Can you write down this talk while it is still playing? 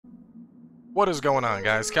What is going on,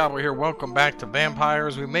 guys? Cowboy here. Welcome back to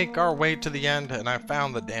Vampires. We make our way to the end, and I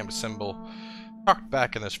found the damn symbol tucked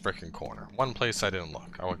back in this freaking corner. One place I didn't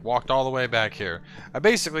look. I walked all the way back here. I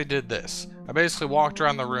basically did this. I basically walked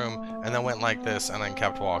around the room, and then went like this, and then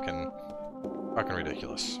kept walking. Fucking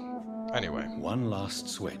ridiculous. Anyway. One last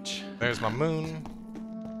switch. There's my moon.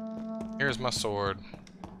 Here's my sword.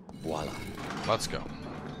 Voila. Let's go.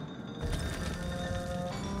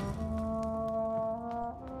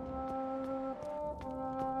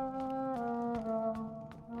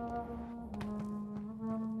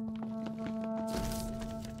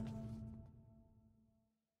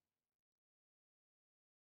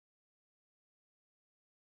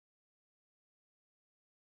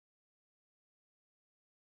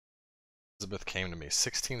 Elizabeth came to me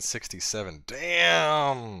 1667.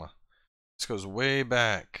 Damn! This goes way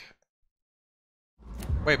back.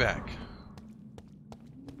 Way back.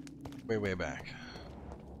 Way back.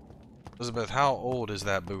 Elizabeth, how old is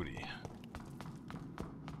that booty?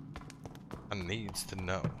 I needs to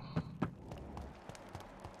know.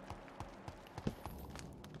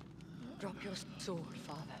 Drop your sword,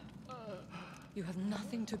 Father. You have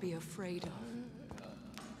nothing to be afraid of.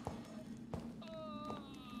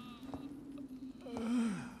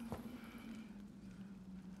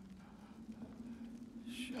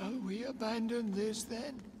 Shall we abandon this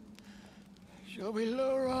then? Shall we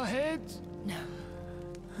lower our heads? No,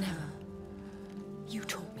 never. You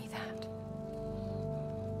taught me that.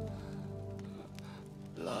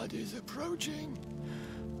 Blood is approaching.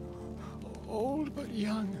 Old but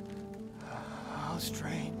young. How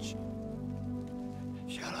strange.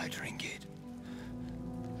 Shall I drink it?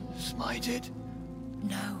 Smite it?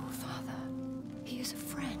 No, Father. He is a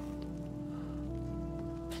friend.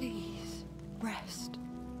 Please, rest.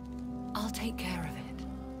 I'll take care of it.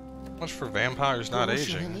 Much for vampires not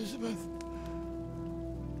Caution, aging. Elizabeth.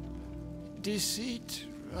 Deceit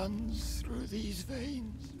runs through these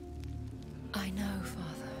veins. I know,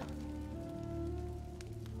 Father.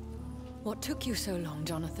 What took you so long,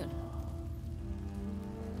 Jonathan?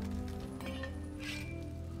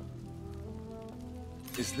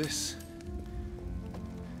 Is this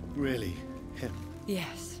really him?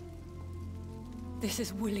 Yes. This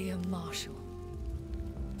is William Marshall,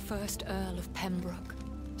 1st Earl of Pembroke,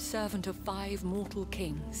 servant of 5 mortal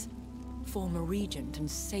kings, former regent and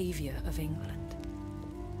savior of England.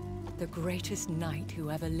 The greatest knight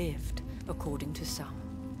who ever lived, according to some.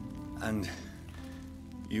 And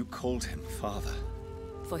you called him father?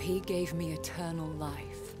 For he gave me eternal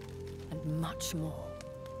life, and much more.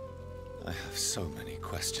 I have so many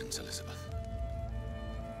questions, Elizabeth.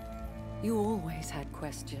 You always had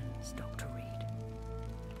questions, Dr. Reed.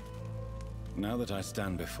 Now that I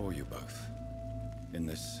stand before you both, in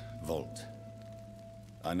this vault,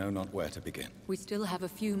 I know not where to begin. We still have a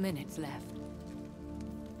few minutes left.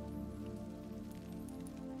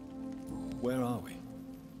 Where are we?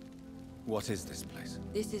 What is this place?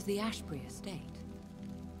 This is the Ashbury estate.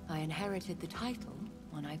 I inherited the title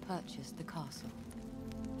when I purchased the castle.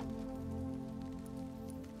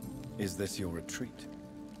 Is this your retreat?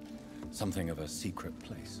 Something of a secret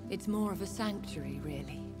place? It's more of a sanctuary,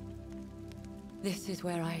 really. This is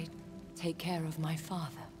where I take care of my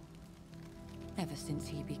father. Ever since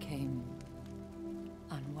he became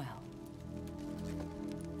unwell.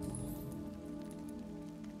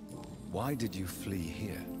 Why did you flee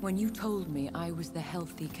here? When you told me I was the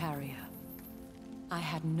healthy carrier, I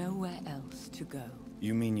had nowhere else to go.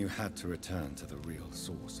 You mean you had to return to the real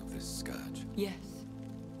source of this scourge? Yes,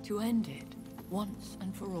 to end it once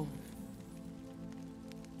and for all.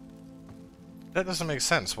 That doesn't make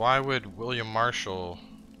sense. Why would William Marshall...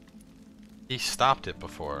 He stopped it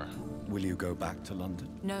before. Will you go back to London?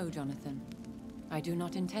 No, Jonathan. I do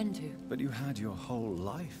not intend to. But you had your whole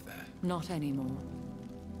life there. Not anymore.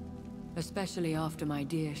 Especially after my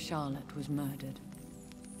dear Charlotte was murdered.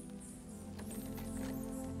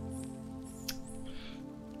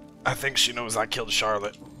 I think she knows I killed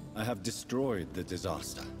Charlotte. I have destroyed the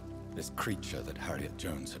disaster, this creature that Harriet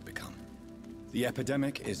Jones had become. The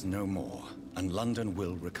epidemic is no more, and London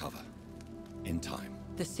will recover. In time.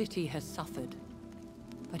 The city has suffered,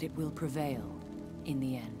 but it will prevail in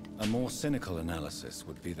the end. A more cynical analysis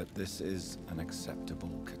would be that this is an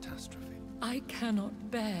acceptable catastrophe. I cannot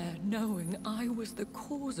bear knowing I was the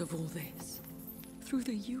cause of all this, through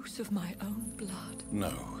the use of my own blood.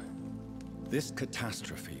 No. This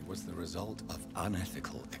catastrophe was the result of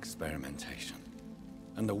unethical experimentation,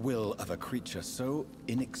 and the will of a creature so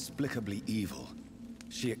inexplicably evil,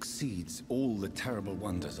 she exceeds all the terrible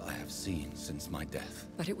wonders I have seen since my death.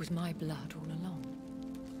 But it was my blood all along.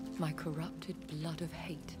 My corrupted blood of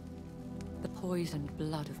hate. The poisoned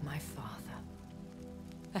blood of my father.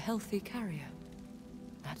 A healthy carrier.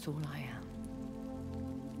 That's all I am.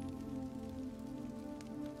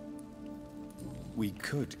 We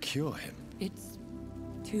could cure him. It's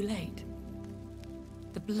too late.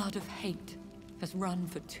 The blood of hate has run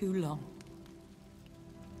for too long.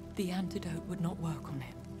 The antidote would not work on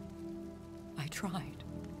him. I tried.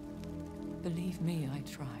 Believe me, I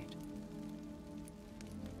tried.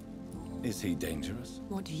 Is he dangerous?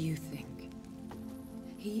 What do you think?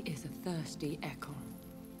 He is a thirsty echo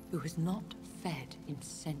who has not fed in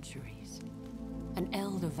centuries. An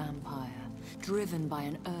elder vampire, driven by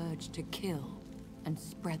an urge to kill and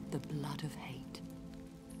spread the blood of hate.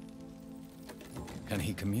 Can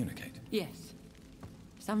he communicate? Yes.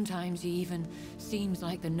 Sometimes he even seems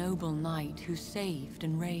like the noble knight who saved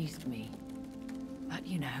and raised me. But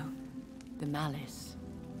you know, the malice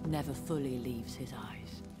never fully leaves his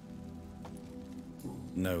eyes.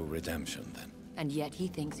 No redemption, then. And yet he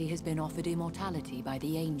thinks he has been offered immortality by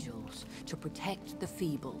the angels to protect the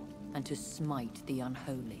feeble and to smite the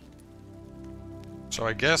unholy. So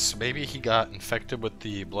I guess maybe he got infected with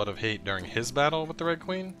the blood of hate during his battle with the Red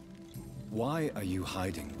Queen? Why are you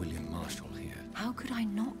hiding William Marshall here? How could I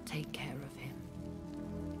not take care of him?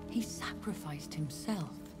 He sacrificed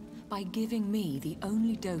himself by giving me the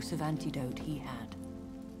only dose of antidote he had.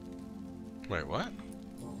 Wait, what?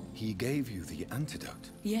 He gave you the antidote?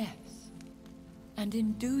 Yes. And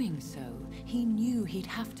in doing so, he knew he'd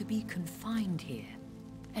have to be confined here.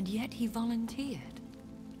 And yet he volunteered.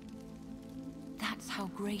 That's how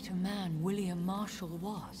great a man William Marshall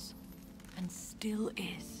was. And still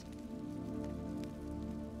is.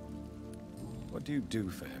 What do you do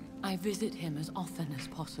for him? I visit him as often as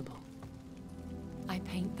possible. I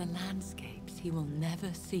paint the landscapes he will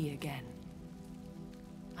never see again.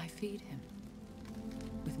 I feed him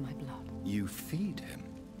with my blood. You feed him?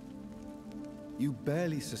 You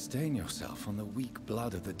barely sustain yourself on the weak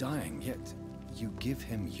blood of the dying, yet you give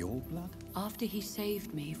him your blood? After he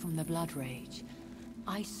saved me from the blood rage,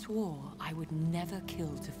 I swore I would never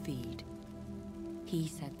kill to feed. He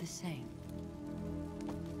said the same.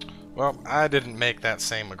 Well, I didn't make that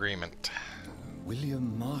same agreement.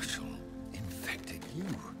 William Marshall infected you.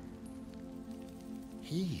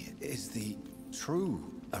 He is the true,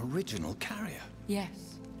 original carrier.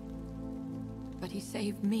 Yes. But he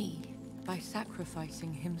saved me by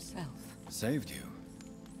sacrificing himself. Saved you?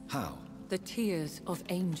 How? The tears of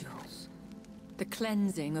angels. The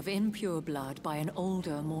cleansing of impure blood by an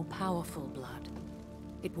older, more powerful blood.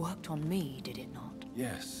 It worked on me, did it not?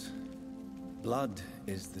 Yes. Blood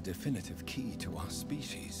is the definitive key to our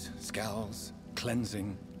species. Scowls,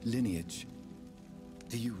 cleansing, lineage.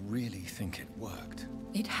 Do you really think it worked?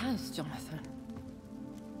 It has, Jonathan.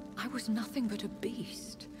 I was nothing but a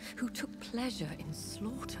beast who took pleasure in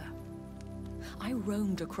slaughter. I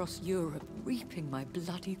roamed across Europe, reaping my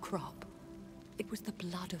bloody crop. It was the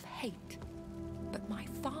blood of hate. But my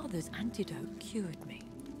father's antidote cured me.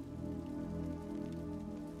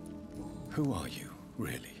 Who are you,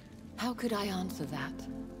 really? How could I answer that?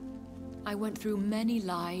 I went through many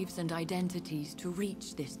lives and identities to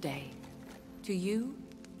reach this day. To you,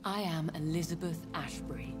 I am Elizabeth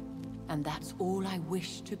Ashbury, and that's all I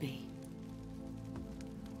wish to be.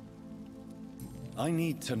 I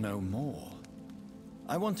need to know more.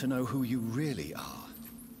 I want to know who you really are.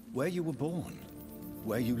 Where you were born.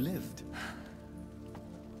 Where you lived.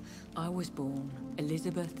 I was born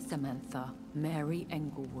Elizabeth Samantha Mary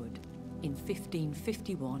Englewood in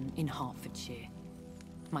 1551 in Hertfordshire.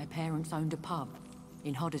 My parents owned a pub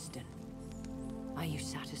in Hoddesdon. Are you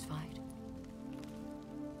satisfied?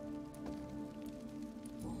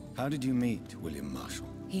 How did you meet William Marshall?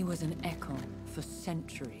 He was an echo for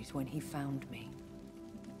centuries when he found me.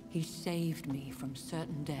 He saved me from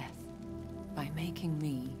certain death by making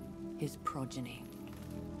me his progeny.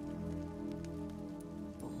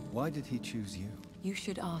 Why did he choose you? You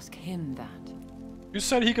should ask him that. You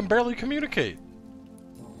said he can barely communicate.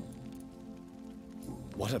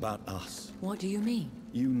 What about us? What do you mean?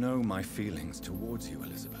 You know my feelings towards you,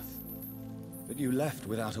 Elizabeth. But you left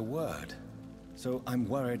without a word. So I'm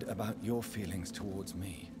worried about your feelings towards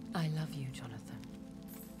me. I love you, Jonathan.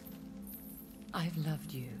 I've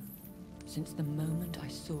loved you since the moment I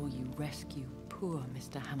saw you rescue poor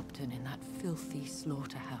Mr. Hampton in that filthy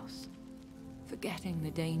slaughterhouse. Forgetting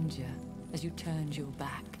the danger as you turned your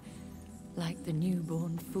back, like the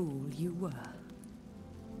newborn fool you were.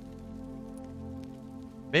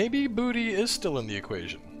 Maybe booty is still in the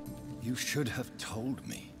equation. You should have told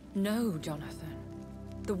me. No, Jonathan.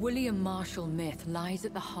 The William Marshall myth lies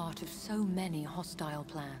at the heart of so many hostile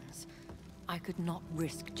plans. I could not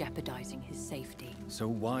risk jeopardizing his safety. So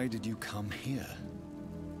why did you come here?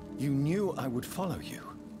 You knew I would follow you.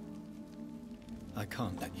 I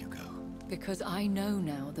can't let you go. Because I know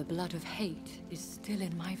now the blood of hate is still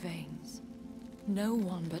in my veins. No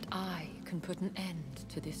one but I can put an end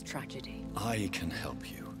to this tragedy. I can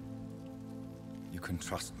help you. You can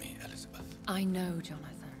trust me, Elizabeth. I know,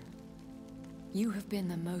 Jonathan. You have been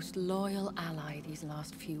the most loyal ally these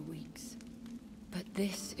last few weeks. But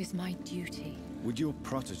this is my duty. Would your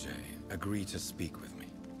protege agree to speak with me?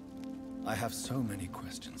 I have so many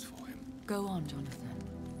questions for him. Go on, Jonathan.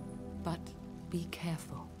 But be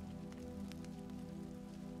careful.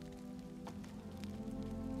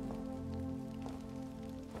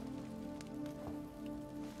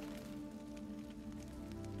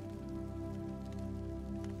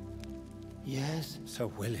 Yes? Sir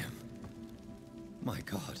William. My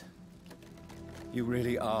God. You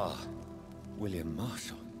really are William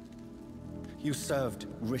Marshall. You served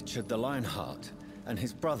Richard the Lionheart and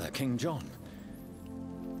his brother, King John.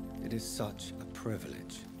 It is such a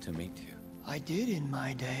privilege to meet you. I did in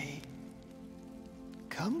my day.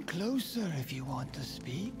 Come closer if you want to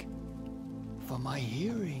speak. For my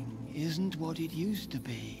hearing isn't what it used to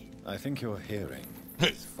be. I think your hearing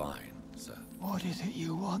is fine, sir. What is it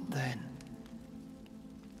you want then?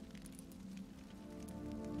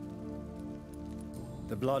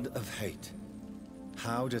 The blood of hate.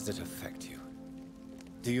 How does it affect you?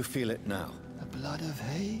 Do you feel it now? The blood of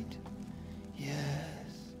hate? Yes.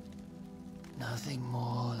 Nothing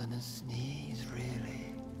more than a sneeze,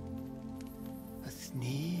 really. A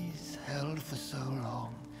sneeze held for so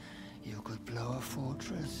long, you could blow a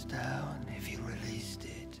fortress down if you released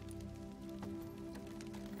it.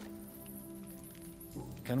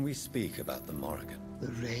 Can we speak about the Morrigan?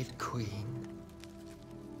 The Red Queen?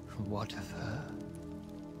 What of her?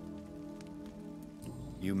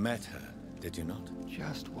 You met her, did you not?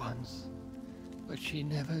 Just once, but she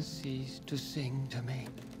never ceased to sing to me.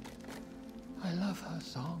 I love her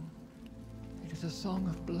song. It is a song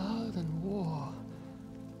of blood and war.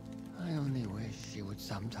 I only wish she would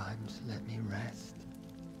sometimes let me rest.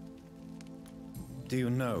 Do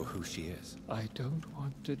you know who she is? I don't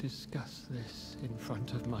want to discuss this in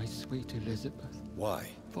front of my sweet Elizabeth. Why?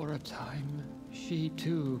 For a time, she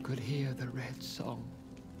too could hear the Red Song.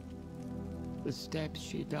 The steps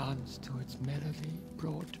she danced to its melody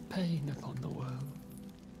brought pain upon the world.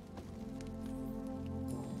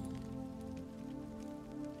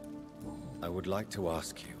 I would like to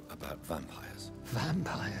ask you about vampires.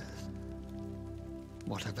 Vampires?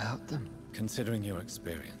 What about them? Considering your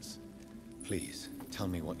experience, please tell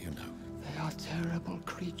me what you know. They are terrible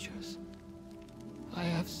creatures. I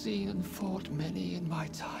have seen and fought many in my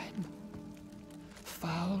time.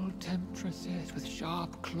 Foul temptresses with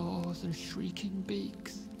sharp claws and shrieking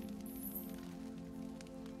beaks.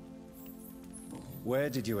 Where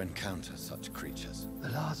did you encounter such creatures? The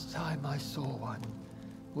last time I saw one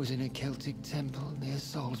was in a Celtic temple near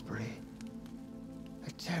Salisbury.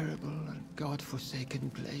 A terrible and god-forsaken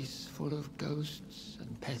place full of ghosts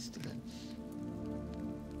and pestilence.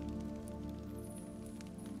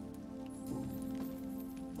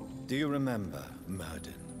 Do you remember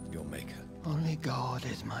Myrddin, your maker? Only God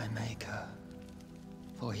is my maker,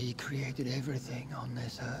 for he created everything on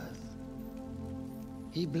this earth.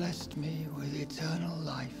 He blessed me with eternal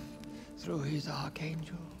life through his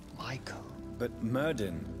archangel, Michael. But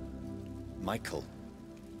Myrddin, Michael,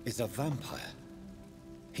 is a vampire.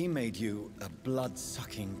 He made you a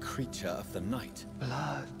blood-sucking creature of the night.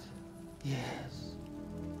 Blood, yes.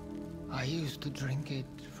 I used to drink it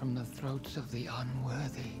from the throats of the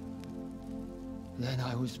unworthy. Then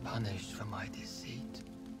I was punished for my deceit.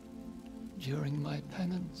 During my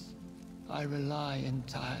penance, I rely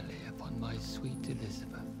entirely upon my sweet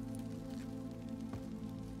Elizabeth.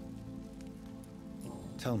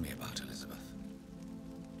 Tell me about Elizabeth.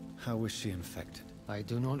 How was she infected? I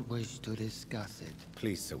do not wish to discuss it.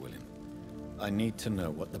 Please, Sir William. I need to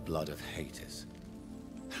know what the blood of hate is.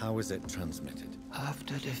 How is it transmitted?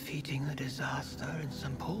 After defeating the disaster in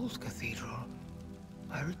St. Paul's Cathedral,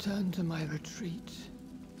 I returned to my retreat,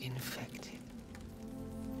 infected.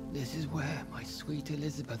 This is where my sweet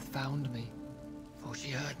Elizabeth found me, for she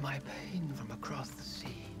heard my pain from across the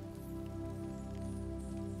sea.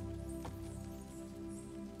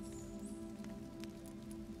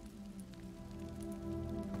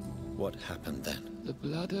 What happened then? The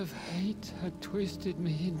blood of hate had twisted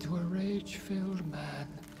me into a rage-filled man.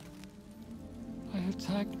 I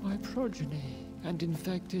attacked my progeny and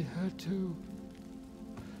infected her too.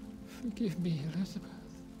 Forgive me, Elizabeth.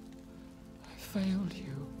 I failed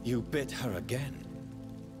you. You bit her again?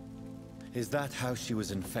 Is that how she was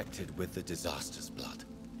infected with the disaster's blood?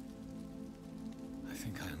 I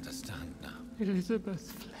think I understand now.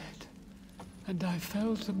 Elizabeth fled, and I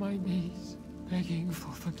fell to my knees, begging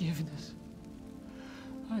for forgiveness.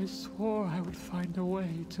 I swore I would find a way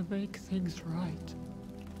to make things right.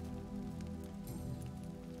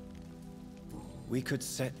 We could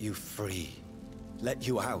set you free. Let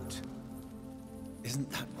you out. Isn't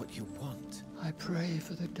that what you want? I pray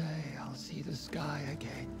for the day I'll see the sky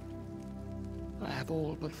again. I have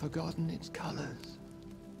all but forgotten its colors.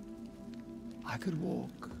 I could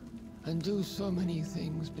walk and do so many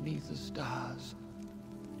things beneath the stars.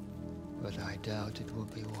 But I doubt it will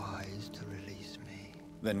be wise to release me.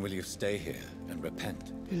 Then will you stay here and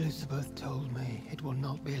repent? Elizabeth told me it will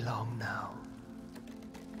not be long now.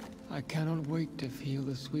 I cannot wait to feel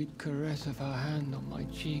the sweet caress of her hand on my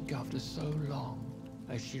cheek after so long,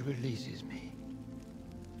 as she releases me.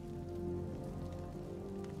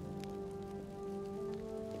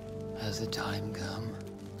 Has the time come?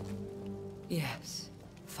 Yes,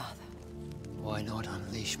 Father. Why not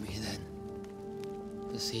unleash me then?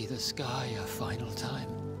 To see the sky a final time.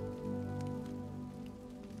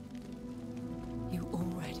 You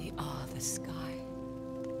already are the sky,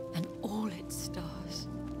 and all its stars.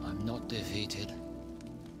 I'm not defeated,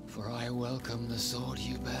 for I welcome the sword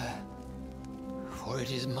you bear, for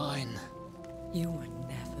it is mine. You were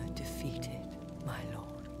never defeated, my lord.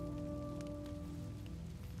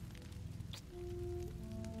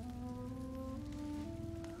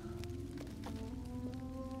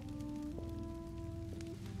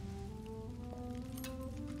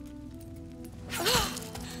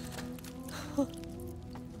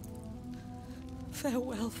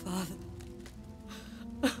 Farewell, Father.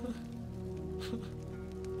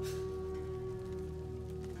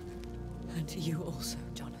 And to you also,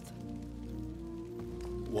 Jonathan.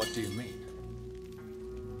 What do you mean?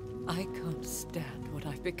 I can't stand what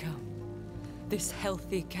I've become. This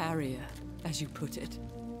healthy carrier, as you put it.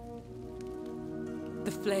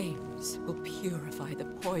 The flames will purify the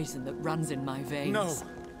poison that runs in my veins. No!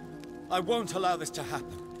 I won't allow this to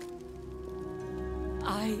happen.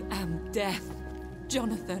 I am death,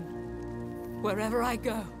 Jonathan. Wherever I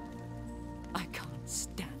go, I can't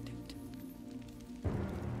stand it.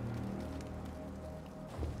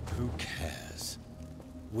 Who cares?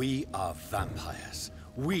 We are vampires.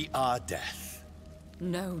 We are death.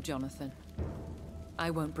 No, Jonathan. I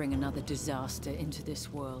won't bring another disaster into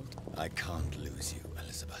this world. I can't lose you,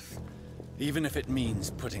 Elizabeth. Even if it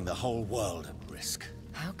means putting the whole world at risk.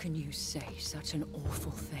 How can you say such an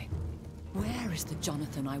awful thing? Where is the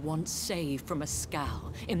Jonathan I once saved from a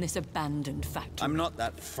scowl in this abandoned factory? I'm not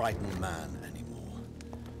that frightened man anymore.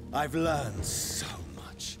 I've learned so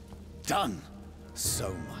much. Done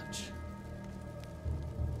so much.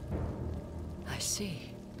 I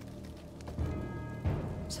see.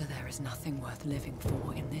 So there is nothing worth living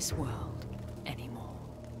for in this world anymore.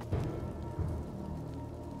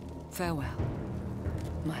 Farewell,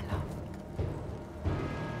 my love.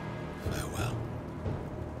 Farewell.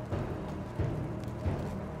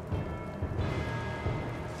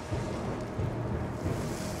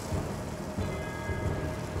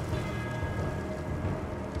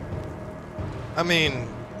 I mean,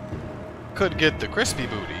 could get the crispy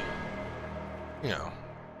booty. You know,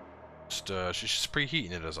 just she's just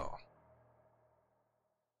preheating it is all.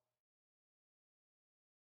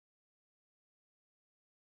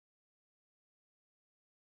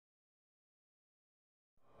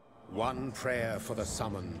 One prayer for the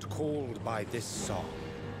summoned, called by this song.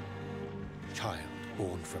 Child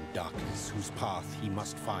born from darkness, whose path he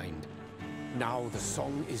must find. Now the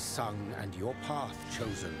song is sung and your path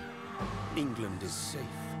chosen. England is safe,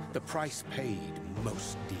 the price paid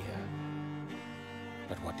most dear.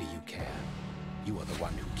 But what do you care? You are the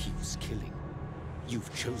one who keeps killing.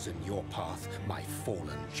 You've chosen your path, my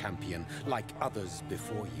fallen champion, like others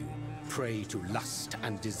before you. Prey to lust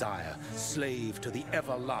and desire, slave to the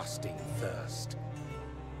everlasting thirst.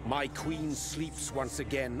 My queen sleeps once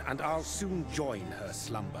again, and I'll soon join her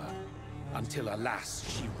slumber. Until alas,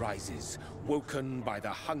 she rises, woken by the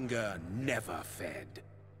hunger never fed.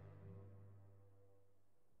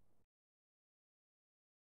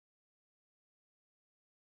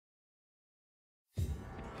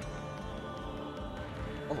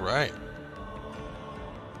 Alright.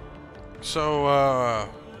 So,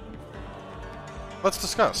 let's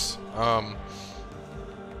discuss.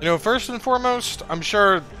 You know, first and foremost, I'm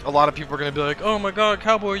sure a lot of people are going to be like, oh my god,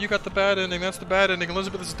 Cowboy, you got the bad ending, that's the bad ending,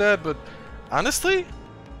 Elizabeth is dead, but honestly,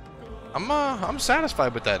 I'm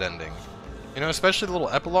satisfied with that ending. You know, especially the little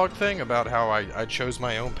epilogue thing about how I chose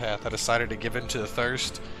my own path, I decided to give in to the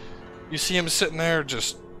thirst. You see him sitting there,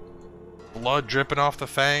 just blood dripping off the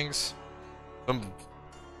fangs. Some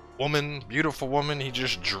woman, beautiful woman, he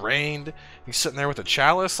just drained. He's sitting there with a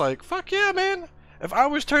chalice, like, fuck yeah, man. If I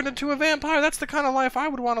was turned into a vampire, that's the kind of life I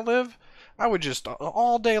would want to live. I would just,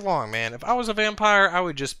 all day long, man. If I was a vampire, I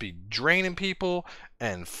would just be draining people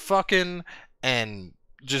and fucking and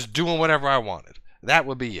just doing whatever I wanted. That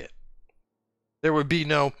would be it. There would be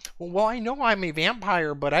no, well, I know I'm a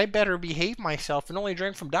vampire, but I better behave myself and only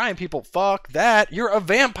drink from dying people. Fuck that. You're a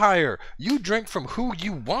vampire. You drink from who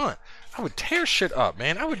you want. I would tear shit up,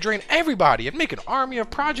 man. I would drain everybody and make an army of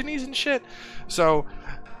progenies and shit. So,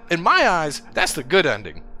 in my eyes, that's the good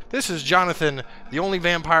ending. This is Jonathan, the only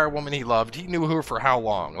vampire woman he loved. He knew her for how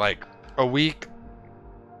long? Like, a week?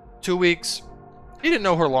 2 weeks? He didn't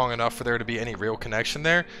know her long enough for there to be any real connection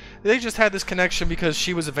there. They just had this connection because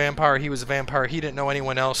she was a vampire, he was a vampire, he didn't know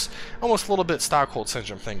anyone else. Almost a little bit Stockholm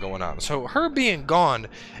Syndrome thing going on. So her being gone,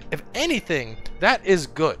 if anything, that is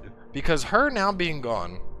good. Because her now being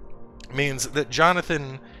gone means that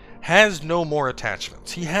Jonathan has no more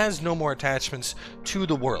attachments. He has no more attachments to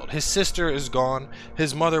the world. His sister is gone.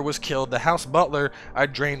 His mother was killed. The house butler I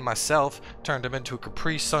drained myself, turned him into a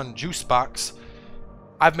Capri Sun juice box.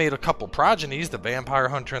 I've made a couple progenies, the vampire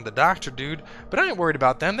hunter and the doctor dude, but I ain't worried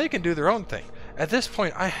about them. They can do their own thing. At this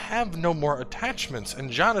point, I have no more attachments,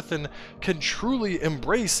 and Jonathan can truly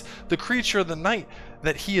embrace the creature of the night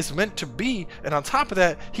that he is meant to be, and on top of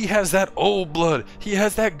that, he has that old blood. He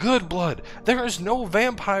has that good blood. There is no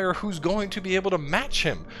vampire who's going to be able to match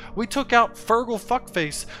him. We took out Fergal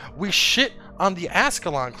Fuckface. We shit on the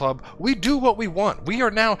Ascalon Club. We do what we want. We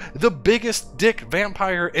are now the biggest dick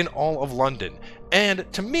vampire in all of London.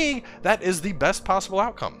 And to me, that is the best possible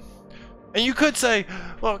outcome. And you could say,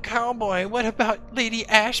 well, Cowboy, what about Lady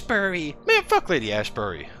Ashbury? Man, fuck Lady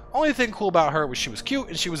Ashbury. Only thing cool about her was she was cute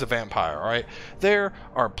and she was a vampire, alright? There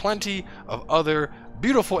are plenty of other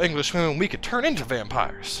beautiful English women we could turn into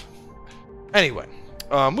vampires. Anyway,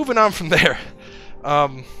 moving on from there.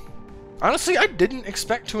 Honestly, I didn't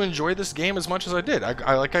expect to enjoy this game as much as I did.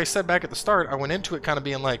 Like I said back at the start, I went into it kind of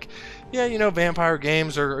being like, yeah, you know, vampire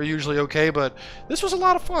games are usually okay, but this was a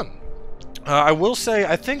lot of fun. I will say,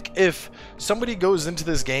 I think if somebody goes into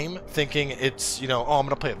this game thinking it's, you know, oh, I'm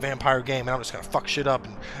going to play a vampire game and I'm just going to fuck shit up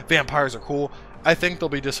and vampires are cool, I think they'll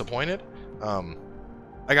be disappointed. I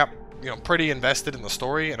got, you know, pretty invested in the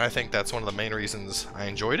story, and I think that's one of the main reasons I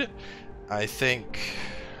enjoyed it. I think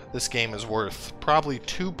this game is worth probably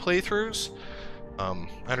 2 playthroughs. I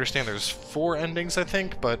understand there's 4 endings, I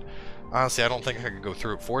think, but honestly, I don't think I could go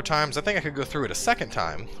through it 4 times. I think I could go through it a second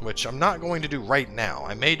time, which I'm not going to do right now.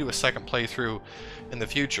 I may do a second playthrough in the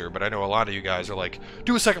future, but I know a lot of you guys are like,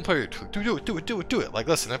 do a second playthrough, do it. Like,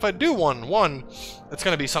 listen, if I do one, it's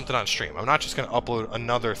going to be something on stream. I'm not just going to upload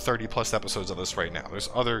another 30+ episodes of this right now. There's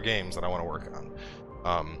other games that I want to work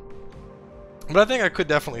on. But I think I could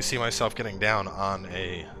definitely see myself getting down on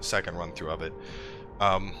a second run through of it.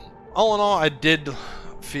 All in all, I did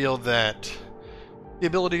feel that the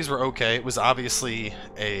abilities were okay. It was obviously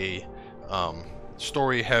a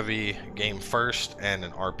story-heavy game first and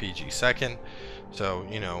an RPG second. So,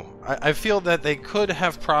 you know, I feel that they could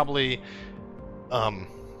have probably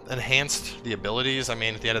enhanced the abilities. I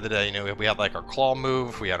mean, at the end of the day, you know, we had like our claw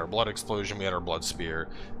move, we had our blood explosion, we had our blood spear,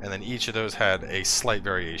 and then each of those had a slight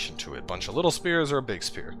variation to it. A bunch of little spears or a big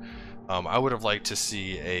spear. I would have liked to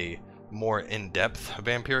see a more in-depth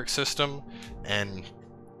vampiric system, and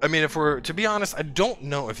I mean, if we're to be honest, I don't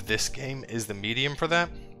know if this game is the medium for that.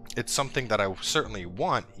 It's something that I certainly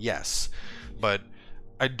want, yes, but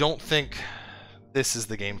I don't think this is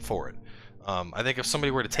the game for it. I think if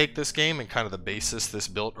somebody were to take this game and kind of the basis this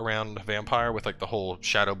built around Vampire with like the whole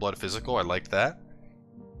Shadow Blood physical, I like that.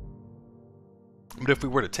 But if we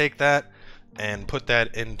were to take that and put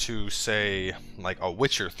that into, say, like a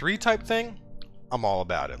Witcher 3 type thing, I'm all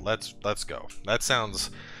about it. Let's go. That sounds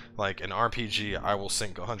like an RPG I will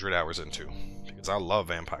sink 100 hours into, because I love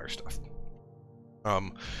vampire stuff.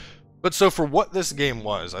 But so for what this game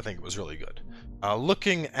was, I think it was really good.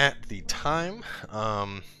 Looking at the time,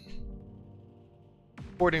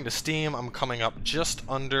 according to Steam, I'm coming up just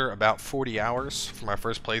under about 40 hours for my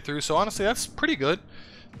first playthrough, so honestly, that's pretty good.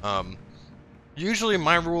 Usually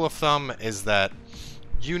my rule of thumb is that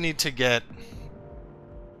you need to get,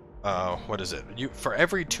 what is it? For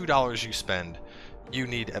every $2 you spend, you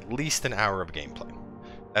need at least an hour of gameplay.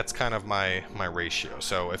 That's kind of my ratio.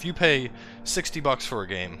 So if you pay $60 for a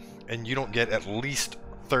game and you don't get at least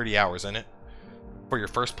 30 hours in it for your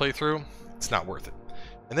first playthrough, it's not worth it.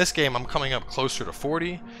 In this game, I'm coming up closer to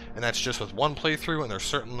 40, and that's just with one playthrough, and there's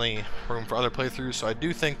certainly room for other playthroughs, so I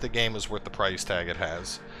do think the game is worth the price tag it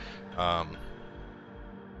has.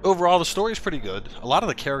 Overall, the story's pretty good. A lot of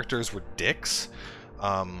the characters were dicks.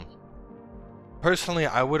 Personally,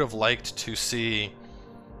 I would have liked to see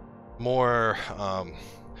more,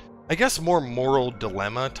 I guess, more moral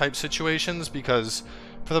dilemma type situations, because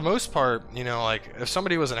for the most part, you know, like, if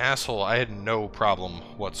somebody was an asshole, I had no problem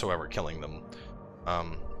whatsoever killing them.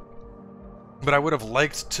 But I would have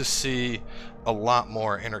liked to see a lot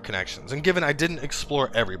more interconnections. And given I didn't explore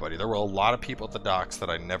everybody, there were a lot of people at the docks that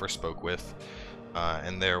I never spoke with.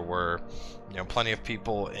 And there were, you know, plenty of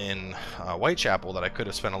people in Whitechapel that I could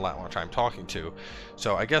have spent a lot more time talking to.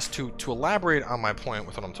 So I guess to elaborate on my point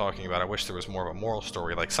with what I'm talking about, I wish there was more of a moral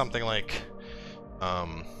story, like something like,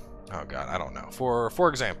 oh god, I don't know. For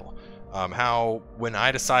example, how when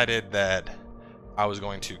I decided that I was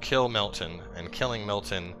going to kill Milton, and killing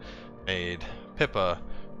Milton made Pippa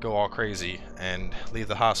go all crazy and leave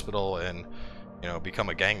the hospital and, you know, become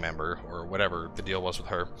a gang member or whatever the deal was with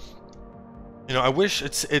her. You know, I wish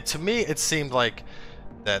to me it seemed like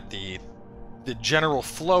that the general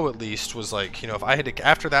flow, at least, was like, you know, if I had to,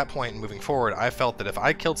 after that point and moving forward, I felt that if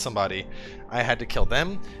I killed somebody, I had to kill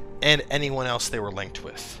them and anyone else they were linked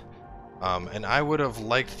with. And I would have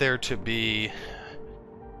liked there to be,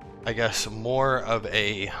 I guess, more of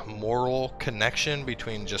a moral connection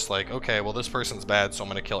between just like, okay, well, this person's bad, so I'm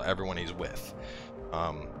going to kill everyone he's with.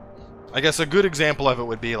 I guess a good example of it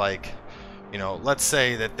would be like, you know, let's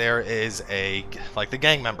say that there is a, like, the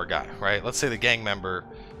gang member guy, right? Let's say the gang member,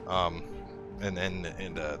 and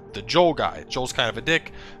the Joel guy. Joel's kind of a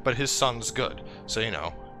dick, but his son's good. So, you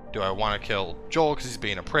know, do I want to kill Joel because he's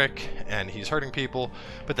being a prick and he's hurting people,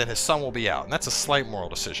 but then his son will be out? And that's a slight moral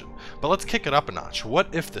decision. But let's kick it up a notch.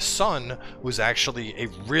 What if the son was actually a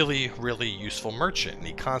really, really useful merchant and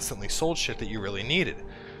he constantly sold shit that you really needed?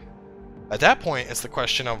 At that point, it's the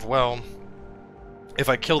question of, well, if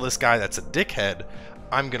I kill this guy that's a dickhead,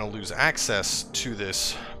 I'm going to lose access to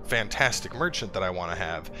this fantastic merchant that I want to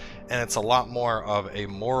have. And it's a lot more of a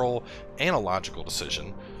moral and a logical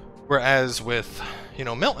decision. Whereas with, you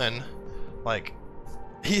know, Milton, like,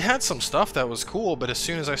 he had some stuff that was cool, but as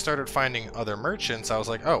soon as I started finding other merchants, I was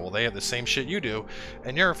like, oh, well, they have the same shit you do,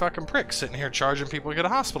 and you're a fucking prick sitting here charging people to get a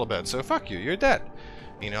hospital bed, so fuck you, you're dead.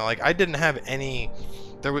 You know, like, I didn't have any...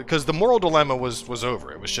 because the moral dilemma was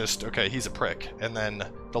over. It was just, okay, he's a prick. And then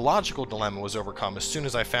the logical dilemma was overcome as soon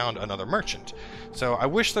as I found another merchant. So I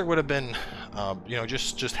wish there would have been, you know,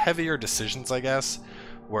 just heavier decisions, I guess,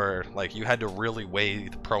 where, like, you had to really weigh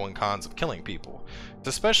the pro and cons of killing people.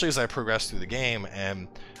 Especially as I progressed through the game and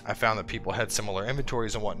I found that people had similar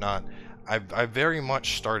inventories and whatnot, I very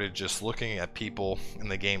much started just looking at people in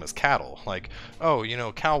the game as cattle. Like, oh, you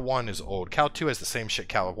know, Cow 1 is old. Cow 2 has the same shit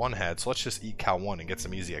Cow 1 had, so let's just eat Cow 1 and get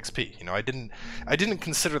some easy XP. You know, I didn't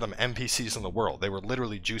consider them NPCs in the world. They were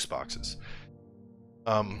literally juice boxes.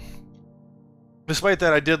 Despite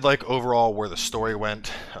that, I did like overall where the story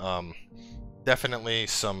went. Definitely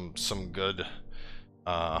some good,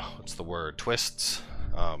 what's the word, twists.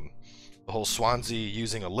 The whole Swansea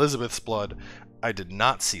using Elizabeth's blood, I did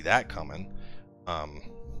not see that coming.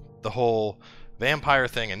 The whole vampire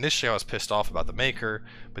thing, initially I was pissed off about the Maker,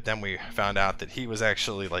 but then we found out that he was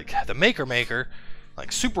actually like the Maker,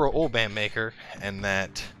 like super old man Maker, and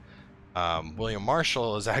that William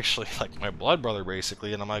Marshall is actually like my blood brother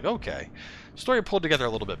basically, and I'm like, okay. Story pulled together a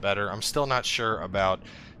little bit better. I'm still not sure about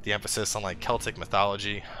the emphasis on like Celtic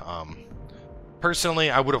mythology. Personally,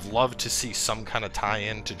 I would have loved to see some kind of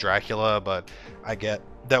tie-in to Dracula, but I get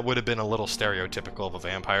that would have been a little stereotypical of a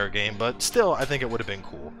vampire game, but still, I think it would have been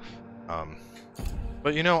cool.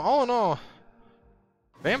 But, you know, all in all,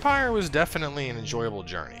 Vampire was definitely an enjoyable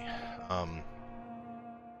journey.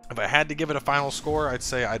 If I had to give it a final score, I'd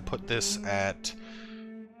say I'd put this at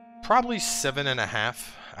probably 7.5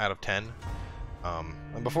 out of 10.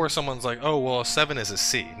 And before someone's like, oh, well, a 7 is a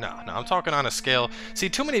C. No, I'm talking on a scale. See,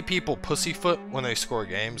 too many people pussyfoot when they score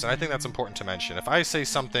games, and I think that's important to mention. If I say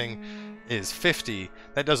something is 50,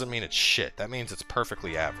 that doesn't mean it's shit. That means it's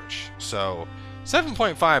perfectly average. So,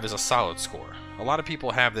 7.5 is a solid score. A lot of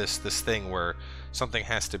people have this thing where something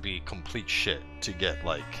has to be complete shit to get,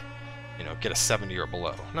 like, you know, get a 70 or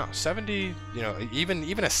below. No, 70, you know,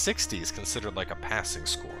 even a 60 is considered like a passing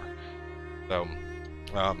score. So,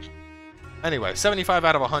 anyway, 75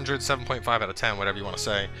 out of 100, 7.5 out of 10, whatever you want to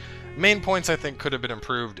say. Main points I think could have been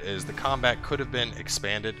improved is the combat could have been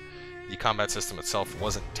expanded. The combat system itself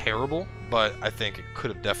wasn't terrible, but I think it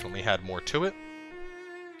could have definitely had more to it.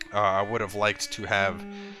 I would have liked to have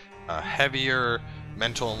heavier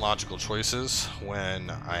mental and logical choices when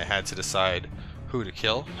I had to decide who to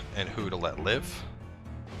kill and who to let live.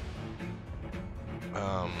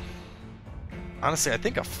 Honestly, I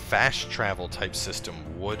think a fast travel type system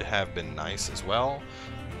would have been nice as well,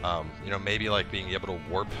 You know, maybe like being able to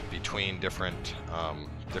warp between different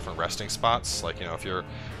different resting spots. Like, you know, if you're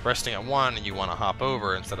resting at one and you want to hop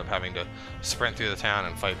over instead of having to sprint through the town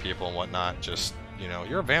and fight people and whatnot, just, you know,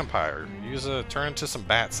 you're a vampire. Turn into some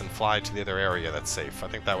bats and fly to the other area that's safe. I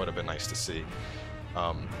think that would have been nice to see.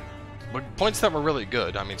 But points that were really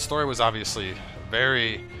good. I mean, story was obviously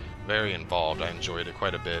very, very involved. I enjoyed it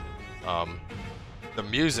quite a bit. The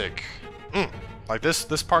music, like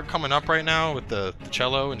this part coming up right now with the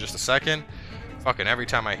cello in just a second. Fucking every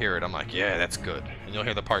time I hear it, I'm like, yeah, that's good. And you'll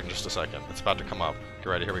hear the part in just a second. It's about to come up. Get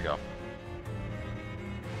ready, here we go.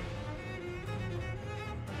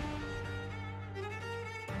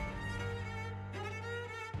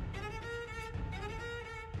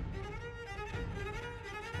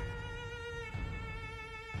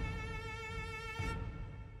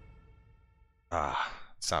 Ah,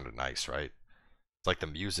 it sounded nice, right? It's like the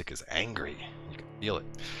music is angry. You can feel it.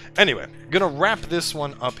 Anyway, gonna wrap this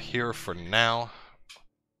one up here for now.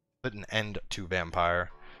 Put an end to Vampyr.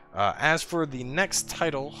 As for the next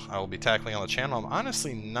title I will be tackling on the channel, I'm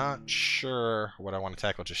honestly not sure what I want to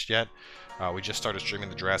tackle just yet. We just started streaming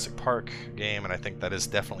the Jurassic Park game, and I think that is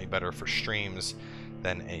definitely better for streams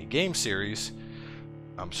than a game series.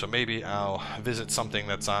 So maybe I'll visit something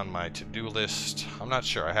that's on my to-do list. I'm not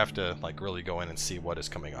sure. I have to like really go in and see what is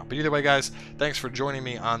coming up. But either way, guys, thanks for joining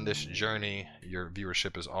me on this journey. Your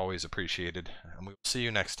viewership is always appreciated, and we will see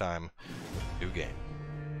you next time. New game.